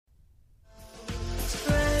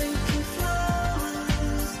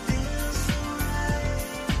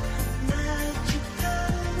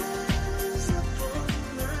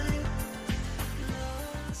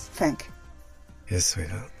Yes,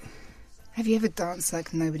 sweetheart. Have you ever danced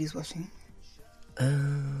like nobody's watching?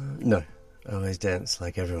 No. I always dance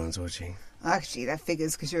like everyone's watching. Actually, that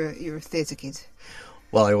figures because you're a theatre kid.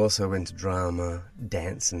 Well, I also went to drama,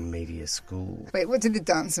 dance and media school. Wait, what did the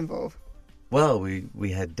dance involve? Well,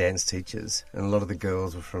 we had dance teachers, and a lot of the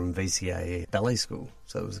girls were from VCA ballet school,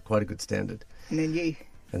 so it was quite a good standard. And then you.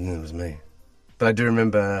 And then it was me. But I do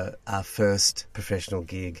remember our first professional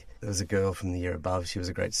gig. There was a girl from the year above. She was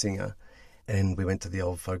a great singer. And we went to the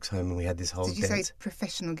old folks' home and we had this whole dance. Did you say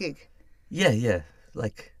professional gig? Yeah.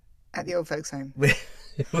 Like... At the old folks' home? We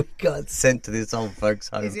got sent to this old folks'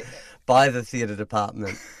 home by the theatre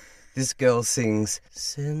department. This girl sings,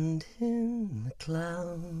 "Send in the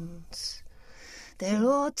clowns. There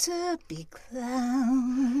ought to be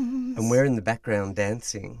clowns." And we're in the background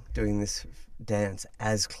dancing, doing this dance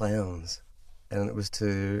as clowns. And it was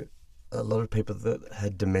to a lot of people that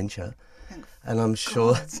had dementia. And I'm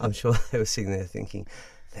sure they were sitting there thinking,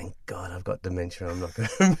 thank God I've got dementia, I'm not going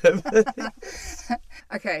to remember this.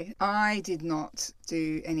 Okay, I did not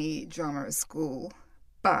do any drama at school,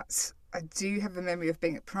 but I do have a memory of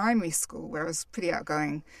being at primary school where I was pretty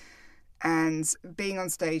outgoing and being on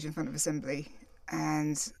stage in front of assembly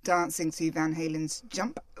and dancing to Van Halen's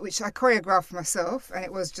Jump, which I choreographed myself, and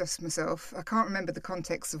it was just myself. I can't remember the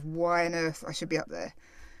context of why on earth I should be up there,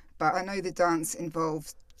 but I know the dance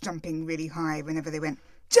involved jumping really high whenever they went,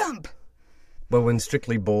 "Jump!" Well, when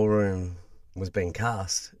Strictly Ballroom was being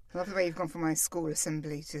cast... I love the way you've gone from my school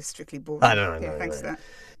assembly to Strictly Ballroom. I don't know. Thanks for that.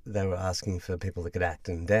 They were asking for people that could act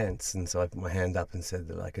and dance, and so I put my hand up and said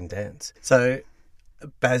that I can dance. So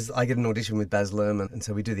I get an audition with Baz Luhrmann, and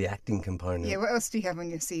so we do the acting component. Yeah, what else do you have on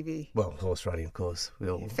your CV? Well, horse riding, of course.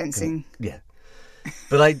 Fencing. Yeah.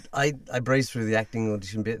 But I breezed through the acting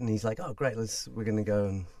audition bit, and he's like, "Oh, great, we're going to go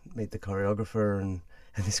and meet the choreographer," and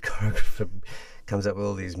this choreographer comes up with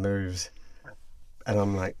all these moves. And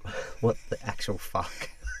I'm like, what the actual fuck?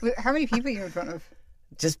 How many people are you in front of?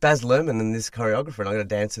 Just Baz Luhrmann and this choreographer, and I'm going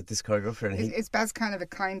to dance with this choreographer. And is Baz kind of a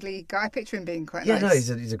kindly guy? I picture him being quite nice. nice.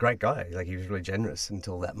 Yeah, no, he's a great guy. Like, he was really generous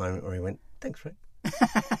until that moment where he went, "Thanks, Frank."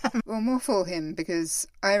 Well, more for him, because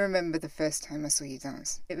I remember the first time I saw you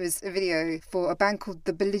dance. It was a video for a band called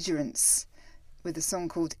The Belligerents with a song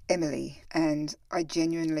called Emily, and I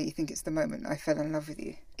genuinely think it's the moment I fell in love with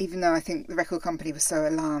you. Even though I think the record company was so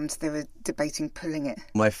alarmed, they were debating pulling it.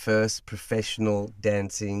 My first professional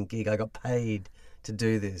dancing gig, I got paid to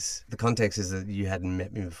do this. The context is that you hadn't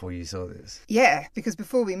met me before you saw this. Yeah, because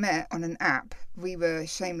before we met on an app, we were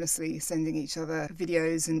shamelessly sending each other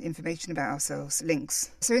videos and information about ourselves, links.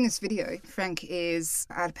 So in this video, Frank is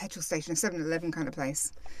at a petrol station, a 7-Eleven kind of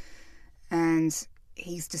place, and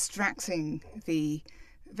he's distracting the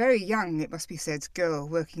very young, it must be said, girl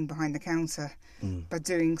working behind the counter by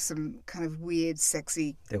doing some kind of weird,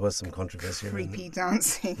 sexy... There was some controversy. Creepy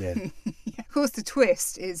dancing. Yeah. Yeah. Of course, the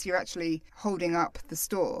twist is you're actually holding up the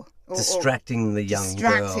store. Distracting the young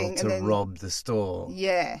girl to rob the store.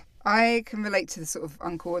 Yeah. I can relate to the sort of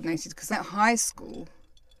uncoordinated, because at high school,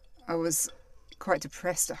 I was quite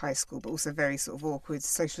depressed at high school, but also very sort of awkward,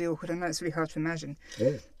 socially awkward. I know it's really hard to imagine.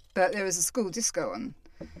 Yeah. But there was a school disco on,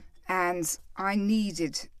 and I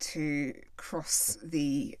needed to cross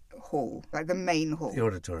the hall, like the main hall. The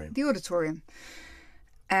auditorium.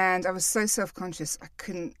 And I was so self-conscious, I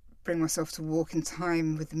couldn't bring myself to walk in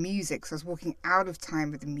time with the music, so I was walking out of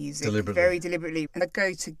time with the music. Very deliberately. And I'd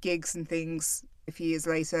go to gigs and things a few years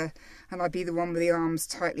later, and I'd be the one with the arms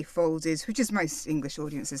tightly folded, which is most English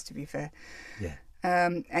audiences, to be fair. Yeah.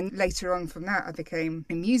 And later on from that, I became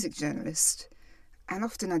a music journalist. And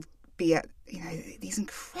often I'd be at, these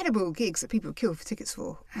incredible gigs that people would kill for tickets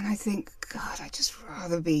for. And I think, God, I'd just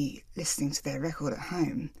rather be listening to their record at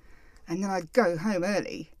home. And then I'd go home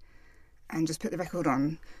early and just put the record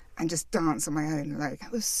on and just dance on my own. Like,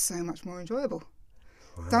 that was so much more enjoyable.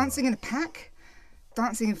 Wow. Dancing in a pack,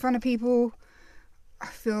 dancing in front of people. I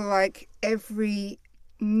feel like every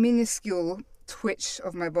minuscule twitch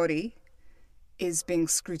of my body is being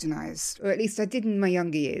scrutinised. Or at least I did in my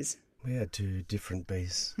younger years. We had two different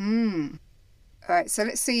beasts. All right, so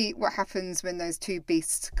let's see what happens when those two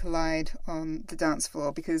beasts collide on the dance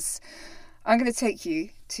floor, because I'm going to take you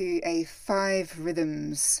to a 5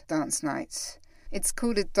 rhythms dance night. It's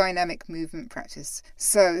called a dynamic movement practice.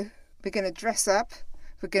 So we're going to dress up,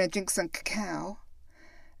 we're going to drink some cacao,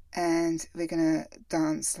 and we're going to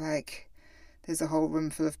dance like there's a whole room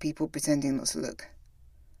full of people pretending not to look.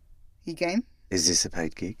 You game? Is this a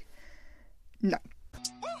paid gig? No.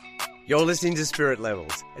 You're listening to Spirit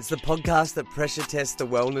Levels. It's the podcast that pressure tests the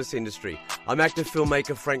wellness industry. I'm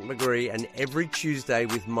actor-filmmaker Frank McGree, and every Tuesday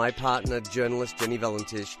with my partner, journalist Jenny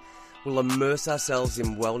Valentish, we'll immerse ourselves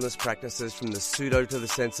in wellness practices from the pseudo to the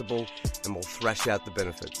sensible, and we'll thrash out the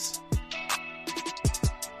benefits.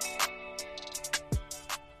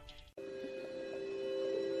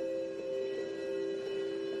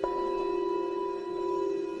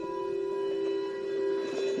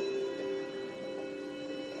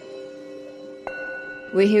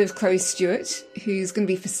 We're here with Chloe Stewart, who's going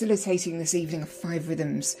to be facilitating this evening of 5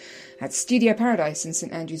 Rhythms at Studio Paradise in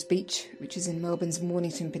St Andrews Beach, which is in Melbourne's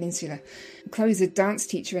Mornington Peninsula. Chloe's a dance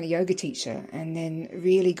teacher and a yoga teacher, and then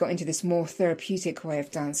really got into this more therapeutic way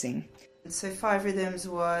of dancing. So 5 Rhythms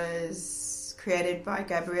was created by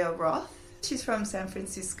Gabrielle Roth. She's from San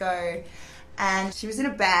Francisco, and she was in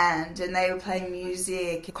a band and they were playing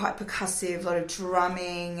music, quite percussive, a lot of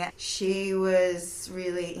drumming. She was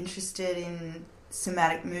really interested in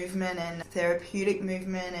somatic movement and therapeutic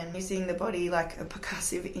movement and using the body like a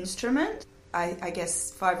percussive instrument. I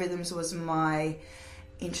guess 5 Rhythms was my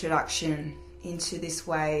introduction into this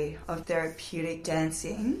way of therapeutic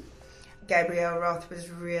dancing. Gabrielle Roth was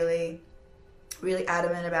really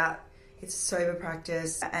adamant about it's a sober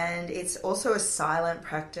practice, and it's also a silent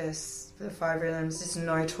practice for the 5 Rhythms. There's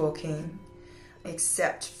no talking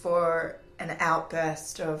except for an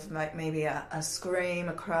outburst of like maybe a scream,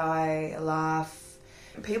 a cry, a laugh.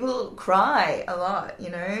 People cry a lot, you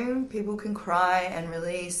know. People can cry and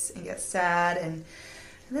release and get sad, and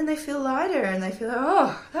then they feel lighter and they feel like,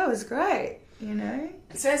 oh, that was great, you know.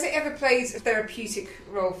 So has it ever played a therapeutic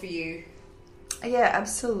role for you? Yeah,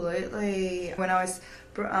 absolutely. When I was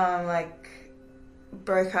broke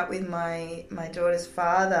up with my daughter's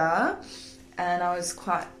father, and I was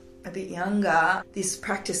quite a bit younger, this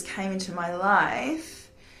practice came into my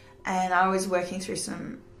life, and I was working through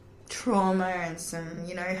some trauma and some,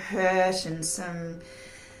 you know, hurt and some,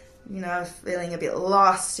 you know, feeling a bit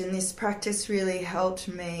lost, and this practice really helped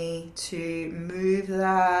me to move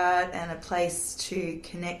that, and a place to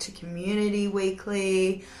connect to community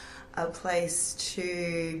weekly, a place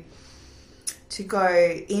to go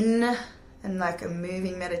in and like a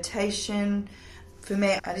moving meditation. For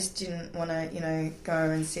me, I just didn't want to, you know, go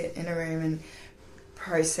and sit in a room and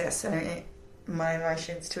process my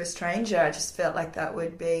emotions to a stranger. I just felt like that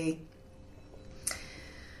would be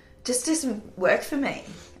just doesn't work for me.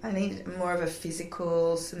 I need more of a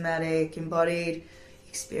physical, somatic, embodied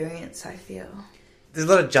experience, I feel. There's a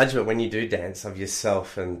lot of judgment when you do dance of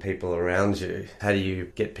yourself and people around you. How do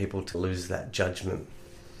you get people to lose that judgment?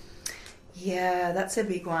 Yeah, that's a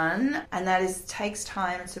big one, and that takes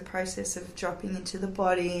time. It's a process of dropping into the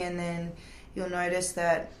body, and then you'll notice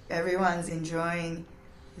that everyone's enjoying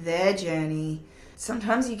their journey.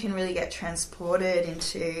 Sometimes you can really get transported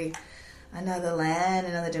into another land,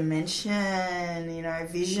 another dimension, you know,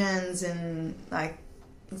 visions, and like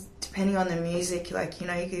depending on the music, like, you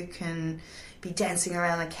know, you can be dancing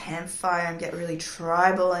around a campfire and get really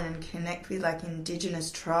tribal and connect with like indigenous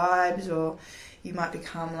tribes, or you might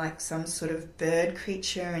become like some sort of bird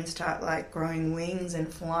creature and start like growing wings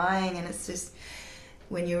and flying. And it's just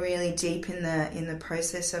when you're really deep in the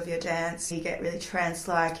process of your dance, you get really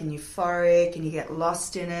trance-like and euphoric, and you get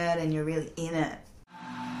lost in it and you're really in it.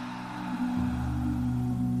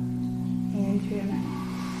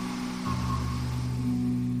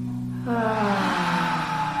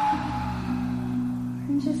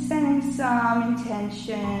 And just sending some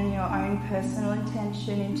intention, your own personal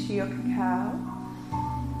intention, into your cacao.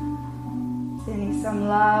 Sending some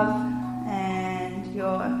love and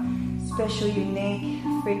your special, unique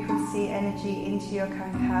frequency energy into your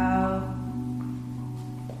cacao.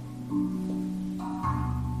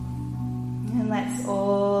 And let's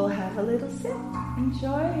all have a little sip.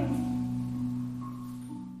 Enjoy.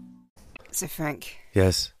 So Frank.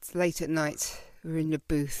 Yes? It's late at night. We're in the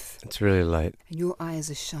booth. It's really late. And your eyes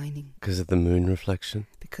are shining. Because of the moon reflection?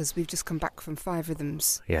 Because we've just come back from 5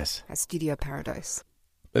 Rhythms. Yes. At Studio Paradise.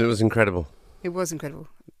 It was incredible. It was incredible.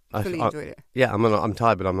 I fully enjoyed it. Yeah, I'm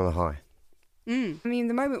tired, but I'm on a high. I mean,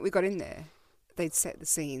 the moment we got in there, they'd set the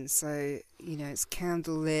scene. So, you know, it's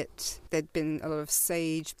candlelit. There'd been a lot of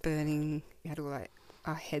sage burning. We had all like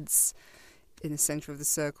our heads in the centre of the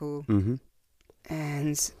circle. Mm-hmm.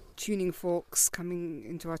 And tuning forks coming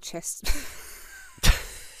into our chest.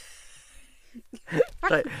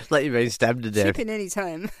 like you've been stabbed to death. Chip in any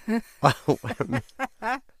time.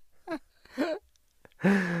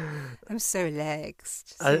 I'm so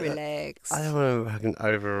relaxed. Relaxed. I don't want to fucking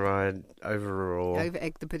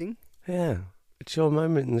over-egg the pudding? Yeah. It's your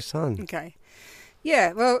moment in the sun. Okay.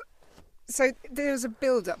 Yeah, well, so there was a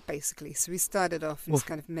build-up, basically. So we started off in this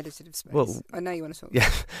kind of meditative space. Well, I know you want to talk. Yeah.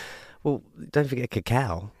 Well, don't forget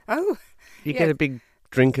cacao. Oh. You get a big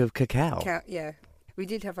drink of cacao. Yeah. We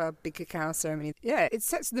did have our big cacao ceremony. Yeah, it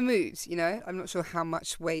sets the mood, you know. I'm not sure how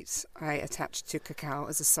much weight I attach to cacao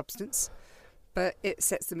as a substance, but it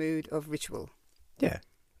sets the mood of ritual. Yeah,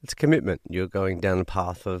 it's a commitment. You're going down the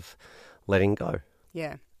path of letting go.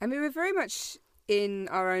 Yeah. And we were very much in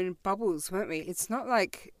our own bubbles, weren't we? It's not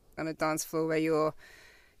like on a dance floor where you're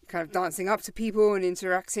kind of dancing up to people and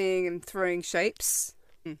interacting and throwing shapes.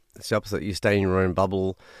 It's the opposite. You stay in your own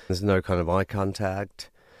bubble. There's no kind of eye contact.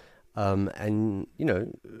 And, you know,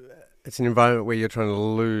 it's an environment where you're trying to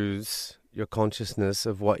lose your consciousness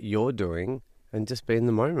of what you're doing and just be in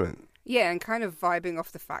the moment. Yeah, and kind of vibing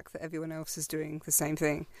off the fact that everyone else is doing the same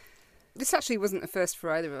thing. This actually wasn't a first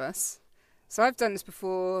for either of us. So I've done this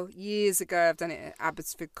before years ago. I've done it at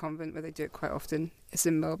Abbotsford Convent, where they do it quite often. It's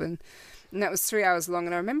in Melbourne. And that was 3 hours long.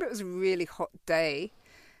 And I remember it was a really hot day.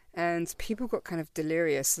 And people got kind of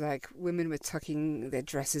delirious, like women were tucking their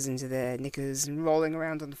dresses into their knickers and rolling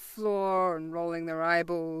around on the floor and rolling their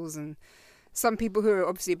eyeballs. And some people who are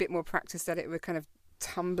obviously a bit more practiced at it were kind of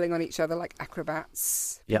tumbling on each other like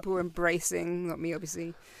acrobats. Yep. People were embracing, not me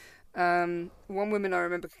obviously. One woman I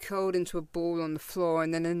remember curled into a ball on the floor,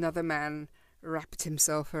 and then another man wrapped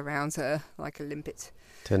himself around her like a limpet.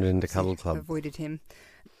 Turned it into Cuddle Club. Avoided him.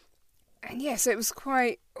 And yeah, so it was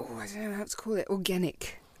quite, I don't know how to call it,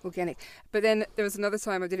 organic. But then there was another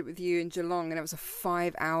time I did it with you in Geelong, and it was a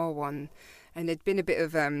 5-hour one, and there'd been a bit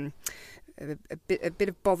of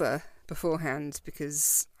bother beforehand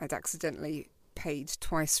because I'd accidentally paid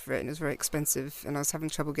twice for it, and it was very expensive, and I was having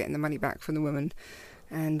trouble getting the money back from the woman,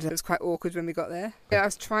 and it was quite awkward when we got there. I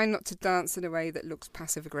was trying not to dance in a way that looks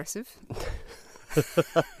passive aggressive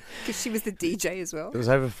because she was the DJ as well. It was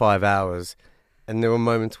over 5 hours, and there were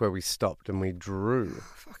moments where we stopped and we drew.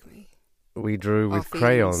 Oh, fuck me. We drew with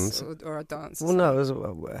crayons. Or a dance. Well, no, it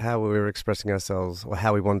was how we were expressing ourselves, or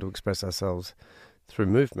how we wanted to express ourselves through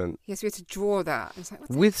movement. Yes, we had to draw that. It's like,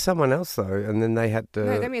 with someone else, though, and then they had to...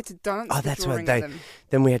 No, then we had to dance that's drawing right. of them.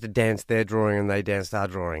 Then we had to dance their drawing, and they danced our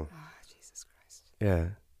drawing. Oh, Jesus Christ.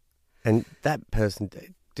 Yeah. And that person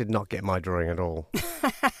did not get my drawing at all.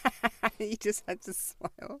 You just had to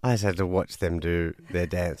smile. I just had to watch them do their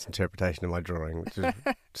dance interpretation of my drawing, which is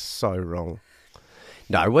so wrong.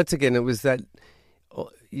 No, once again, it was that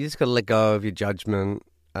you just got to let go of your judgment.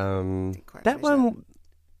 That one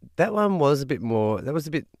was a bit more. That was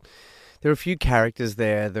a bit. There were a few characters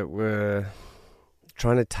there that were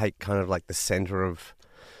trying to take kind of like the center of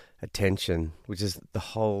attention, which is the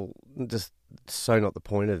whole. Just so not the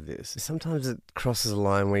point of this. Sometimes it crosses a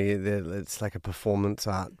line where it's like a performance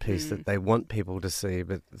art piece that they want people to see,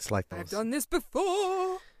 but it's like I've done this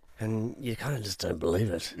before. And you kind of just don't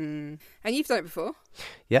believe it. And you've done it before?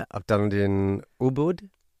 Yeah, I've done it in Ubud,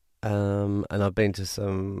 and I've been to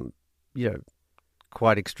some,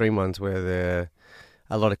 quite extreme ones where there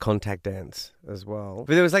are a lot of contact dance as well.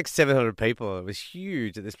 But there was like 700 people. It was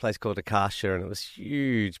huge at this place called Akasha, and it was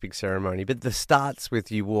huge, big ceremony. But the starts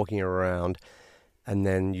with you walking around, and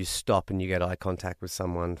then you stop and you get eye contact with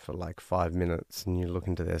someone for like 5 minutes, and you look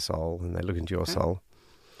into their soul, and they look into your soul.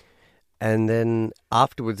 And then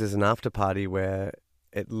afterwards, there's an after party where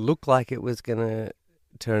it looked like it was going to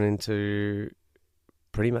turn into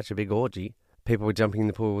pretty much a big orgy. People were jumping in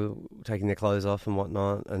the pool, taking their clothes off and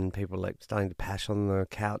whatnot, and people were like starting to pash on the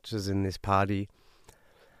couches in this party.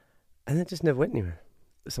 And it just never went anywhere.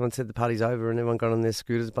 Someone said the party's over, and everyone got on their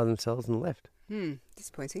scooters by themselves and left.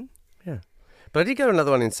 Disappointing. Yeah. But I did go to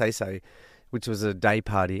another one in Say, which was a day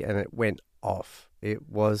party, and it went off. It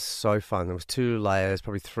was so fun. There was 2 layers,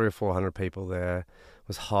 probably 300 or 400 people there. It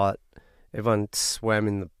was hot. Everyone swam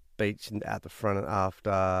in the beach and out the front and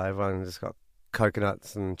after. Everyone just got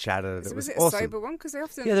coconuts and chatted. So it was it awesome. A sober one? Because they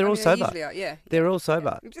often... Yeah, they're all sober. They usually are, They're all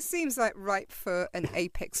sober. Yeah. It just seems like ripe for an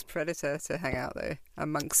apex predator to hang out, though,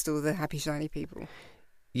 amongst all the happy, shiny people.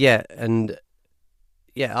 Yeah, and...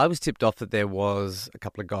 Yeah, I was tipped off that there was a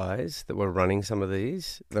couple of guys that were running some of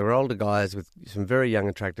these. They were older guys with some very young,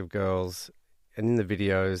 attractive girls. And in the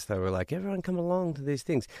videos, they were like, everyone come along to these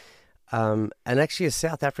things. And actually a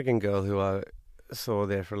South African girl who I saw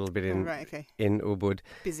there for a little bit in Ubud.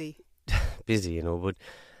 Busy in Ubud.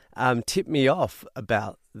 Tipped me off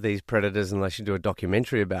about these predators and I should do a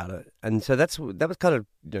documentary about it. And so that was kind of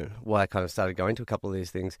why I kind of started going to a couple of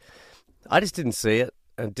these things. I just didn't see it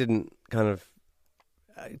and didn't kind of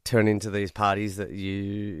turn into these parties that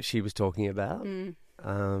she was talking about.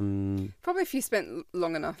 Probably if you spent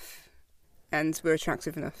long enough and were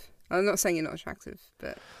attractive enough. I'm not saying you're not attractive,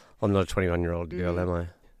 but... I'm not a 21-year-old girl, am I?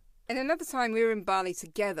 And another time we were in Bali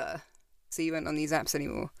together, so you weren't on these apps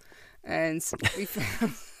anymore, and we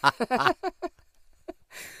found...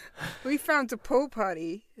 we found a pool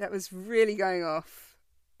party that was really going off,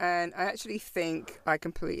 And I actually think I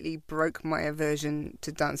completely broke my aversion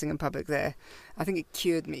to dancing in public there. I think it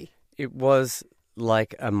cured me. It was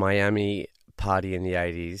like a Miami party in the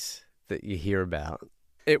 80s that you hear about.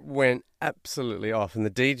 It went absolutely off, and the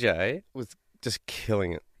DJ was just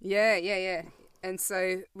killing it. Yeah. And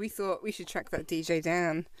so we thought we should track that DJ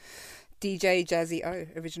down. DJ Jazzy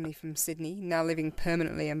O, originally from Sydney, now living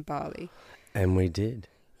permanently in Bali. And we did.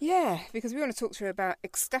 Yeah, because we want to talk to her about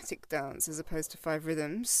ecstatic dance as opposed to 5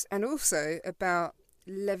 rhythms, and also about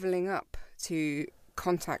levelling up to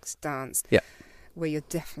contact dance. Yeah. Where you're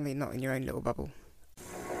definitely not in your own little bubble.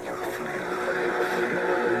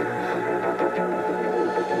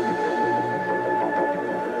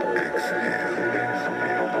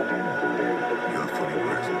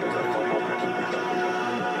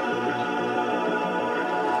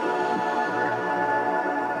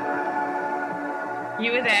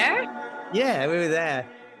 You were there? Yeah, we were there.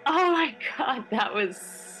 Oh my God, that was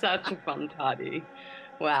such a fun party.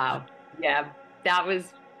 Wow. Yeah, that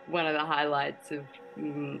was one of the highlights of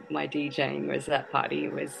my DJing was that party.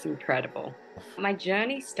 It was incredible. My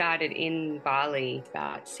journey started in Bali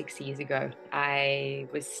about 6 years ago. I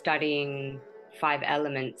was studying 5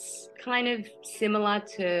 elements, kind of similar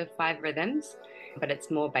to 5 rhythms, but it's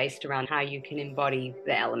more based around how you can embody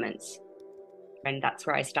the elements. And that's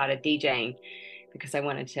where I started DJing, because I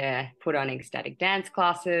wanted to put on ecstatic dance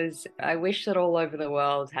classes. I wish that all over the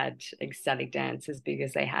world had ecstatic dance as big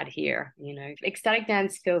as they had here. You know, ecstatic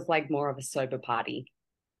dance feels like more of a sober party,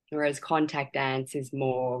 whereas contact dance is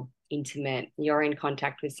more intimate. You're in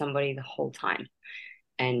contact with somebody the whole time.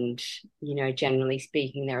 And, you know, generally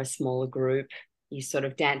speaking, they're a smaller group. You sort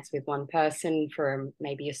of dance with one person for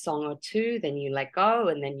maybe a song or two, then you let go,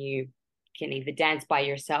 and then you can either dance by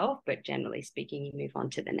yourself, but generally speaking, you move on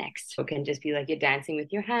to the next. It can just be like you're dancing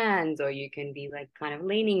with your hands, or you can be like kind of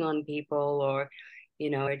leaning on people, or, you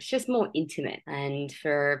know, it's just more intimate. And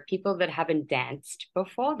for people that haven't danced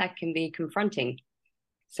before, that can be confronting.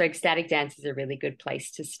 So ecstatic dance is a really good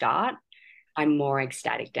place to start. I'm more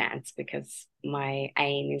ecstatic dance because my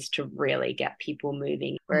aim is to really get people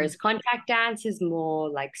moving. Whereas contact dance is more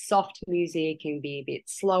like soft music, can be a bit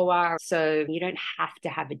slower. So you don't have to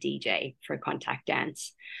have a DJ for contact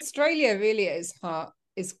dance. Australia really at its heart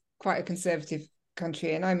is quite a conservative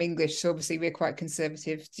country, and I'm English, so obviously we're quite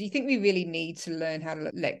conservative. Do you think we really need to learn how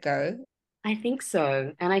to let go? I think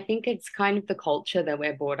so. And I think it's kind of the culture that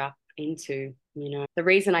we're brought up into. You know, the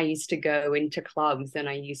reason I used to go into clubs and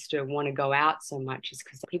I used to want to go out so much is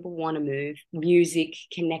because people want to move. Music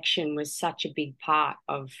connection was such a big part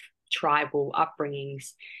of tribal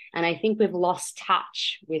upbringings. And I think we've lost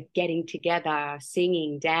touch with getting together,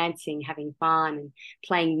 singing, dancing, having fun, and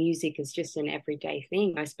playing music is just an everyday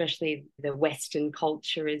thing. Especially the Western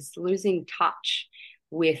culture is losing touch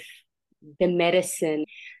with the medicine,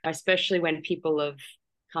 especially when people have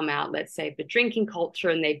come out, let's say, the drinking culture,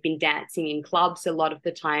 and they've been dancing in clubs. A lot of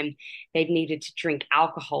the time they've needed to drink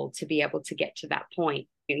alcohol to be able to get to that point.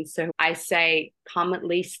 And so I say come at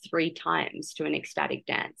least 3 times to an ecstatic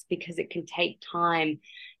dance, because it can take time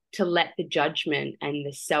to let the judgment and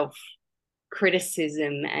the self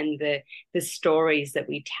criticism and the stories that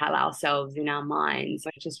we tell ourselves in our minds,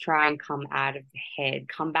 like, just try and come out of the head,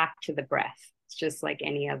 come back to the breath. It's just like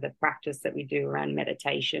any other practice that we do around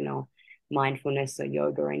meditation or mindfulness or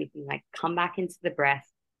yoga or anything. Like, come back into the breath,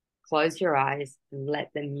 close your eyes, and let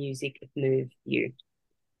the music move you.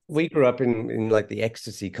 We grew up in like the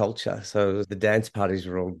ecstasy culture, so the dance parties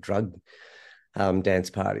were all drug dance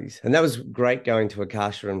parties, and that was great, going to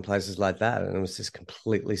Akasha and places like that, and it was just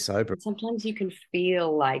completely sober. Sometimes you can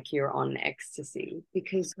feel like you're on ecstasy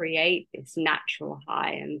because create this natural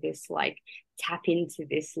high and this like tap into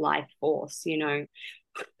this life force, you know.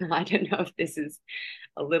 I don't know if this is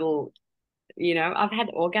a little, you know, I've had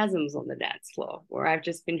orgasms on the dance floor where I've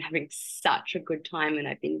just been having such a good time and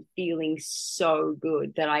I've been feeling so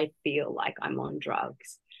good that I feel like I'm on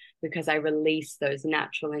drugs, because I release those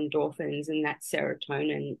natural endorphins and that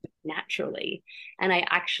serotonin naturally. And I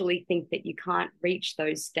actually think that you can't reach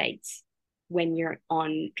those states when you're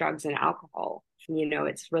on drugs and alcohol. You know,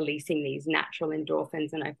 it's releasing these natural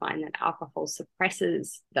endorphins, and I find that alcohol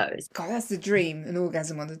suppresses those. God, that's the dream, an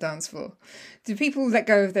orgasm on the dance floor. Do people let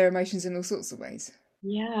go of their emotions in all sorts of ways?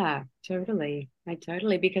 Yeah, totally.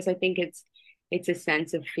 Because I think it's a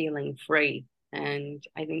sense of feeling free. And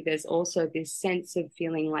I think there's also this sense of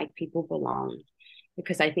feeling like people belong,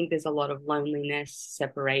 because I think there's a lot of loneliness,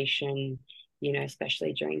 separation, you know,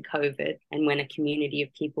 especially during COVID. And when a community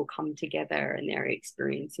of people come together and they're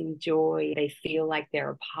experiencing joy, they feel like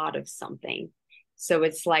they're a part of something. So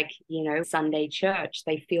it's like, Sunday church,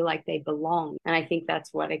 they feel like they belong. And I think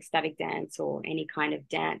that's what ecstatic dance or any kind of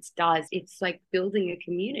dance does. It's like building a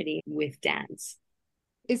community with dance.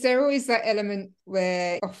 Is there always that element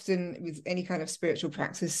where often with any kind of spiritual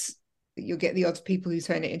practice, you'll get the odd people who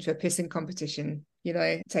turn it into a pissing competition,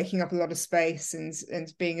 taking up a lot of space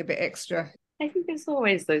and being a bit extra? I think there's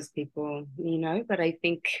always those people, but I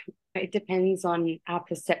think it depends on our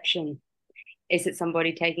perception. Is it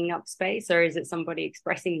somebody taking up space, or is it somebody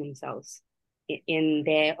expressing themselves in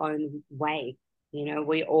their own way?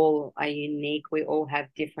 We all are unique. We all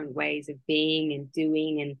have different ways of being and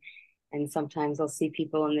doing. And sometimes I'll see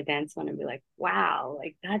people on the dance floor and be like, wow,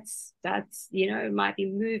 like that's, it might be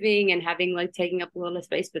moving and having like taking up a lot of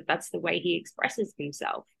space, but that's the way he expresses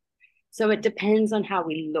himself. So it depends on how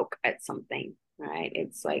we look at something, right?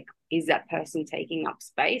 It's like, is that person taking up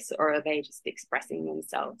space, or are they just expressing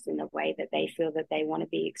themselves in a way that they feel that they want to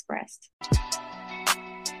be expressed?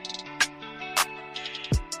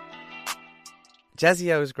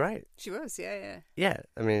 Jazzio was great. She was, yeah. Yeah,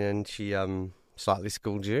 I mean, and she slightly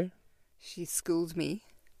schooled you. She schooled me.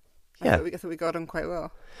 Yeah. I thought we got on quite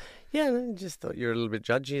well. Yeah, I just thought you were a little bit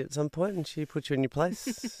judgy at some point, and she put you in your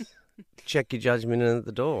place. Check your judgment in at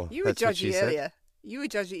the door. You were judgy earlier. You were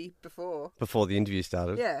judgy before. Before the interview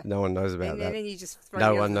started. Yeah. No one knows about that. And then you just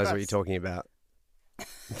no one knows what you're talking about.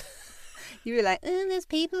 You were like, there's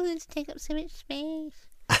people who take up so much space.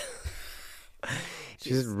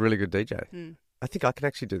 She's a really good DJ. I think I can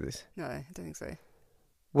actually do this. No, I don't think so.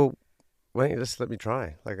 Well, why don't you just let me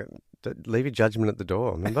try? Like, leave your judgment at the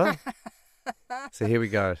door, remember? So here we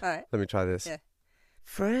go. All right. Let me try this. Yeah.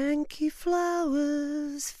 Frankie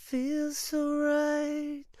Flowers feels so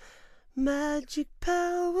right. Magic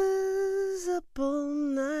powers up all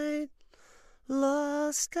night.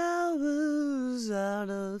 Lost hours out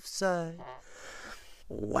of sight.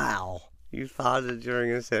 Wow. You farted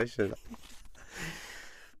during a session.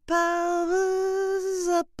 Powers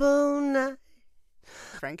up all night.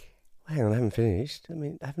 Frank? Hang on, I haven't finished. I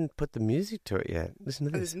mean, I haven't put the music to it yet. Listen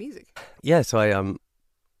to this. There's music. Yeah, so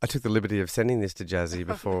I took the liberty of sending this to Jazzy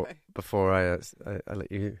before I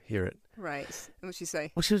let you hear it. Right. What'd she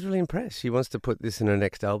say? Well, she was really impressed. She wants to put this in her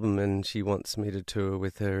next album, and she wants me to tour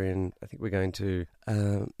with her in, I think we're going to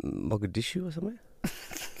Mogadishu or somewhere.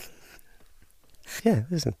 Yeah,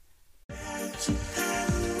 listen.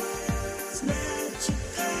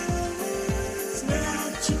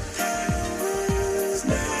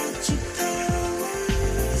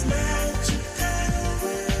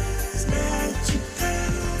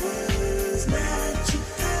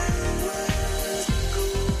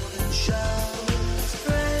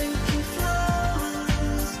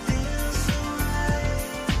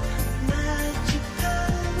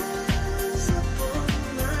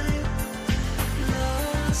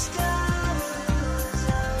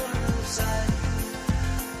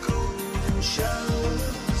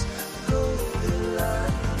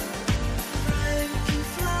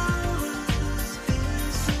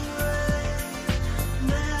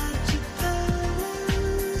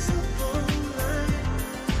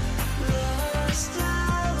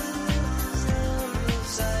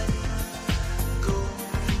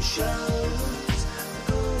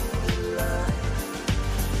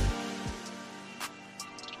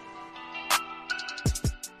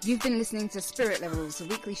 You've been listening to Spirit Levels, a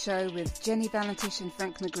weekly show with Jenny Valentish and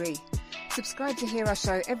Frank McGree. Subscribe to hear our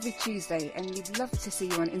show every Tuesday, and we'd love to see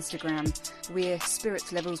you on Instagram. We're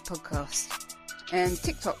Spirit Levels Podcast. And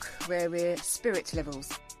TikTok, where we're Spirit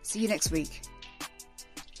Levels. See you next week.